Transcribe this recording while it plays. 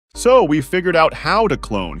So we figured out how to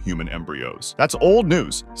clone human embryos. That's old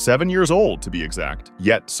news, 7 years old to be exact.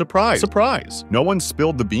 Yet, surprise, surprise, no one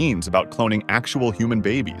spilled the beans about cloning actual human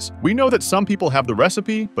babies. We know that some people have the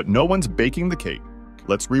recipe, but no one's baking the cake.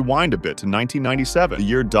 Let's rewind a bit to 1997, the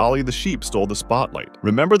year Dolly the sheep stole the spotlight.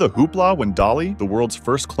 Remember the hoopla when Dolly, the world's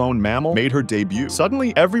first cloned mammal, made her debut?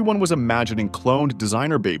 Suddenly, everyone was imagining cloned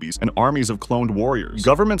designer babies and armies of cloned warriors.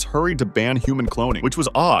 Governments hurried to ban human cloning, which was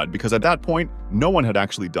odd because at that point, no one had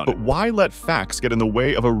actually done it. But why let facts get in the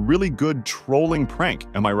way of a really good trolling prank,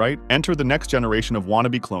 am I right? Enter the next generation of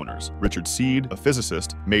wannabe cloners. Richard Seed, a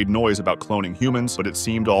physicist, made noise about cloning humans, but it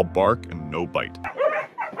seemed all bark and no bite.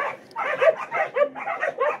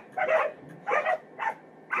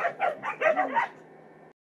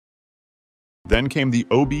 Then came the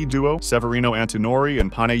OB duo, Severino Antinori and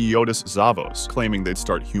Panagiotis Zavos, claiming they'd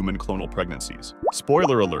start human clonal pregnancies.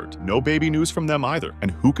 Spoiler alert, no baby news from them either,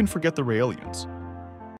 and who can forget the Raelians?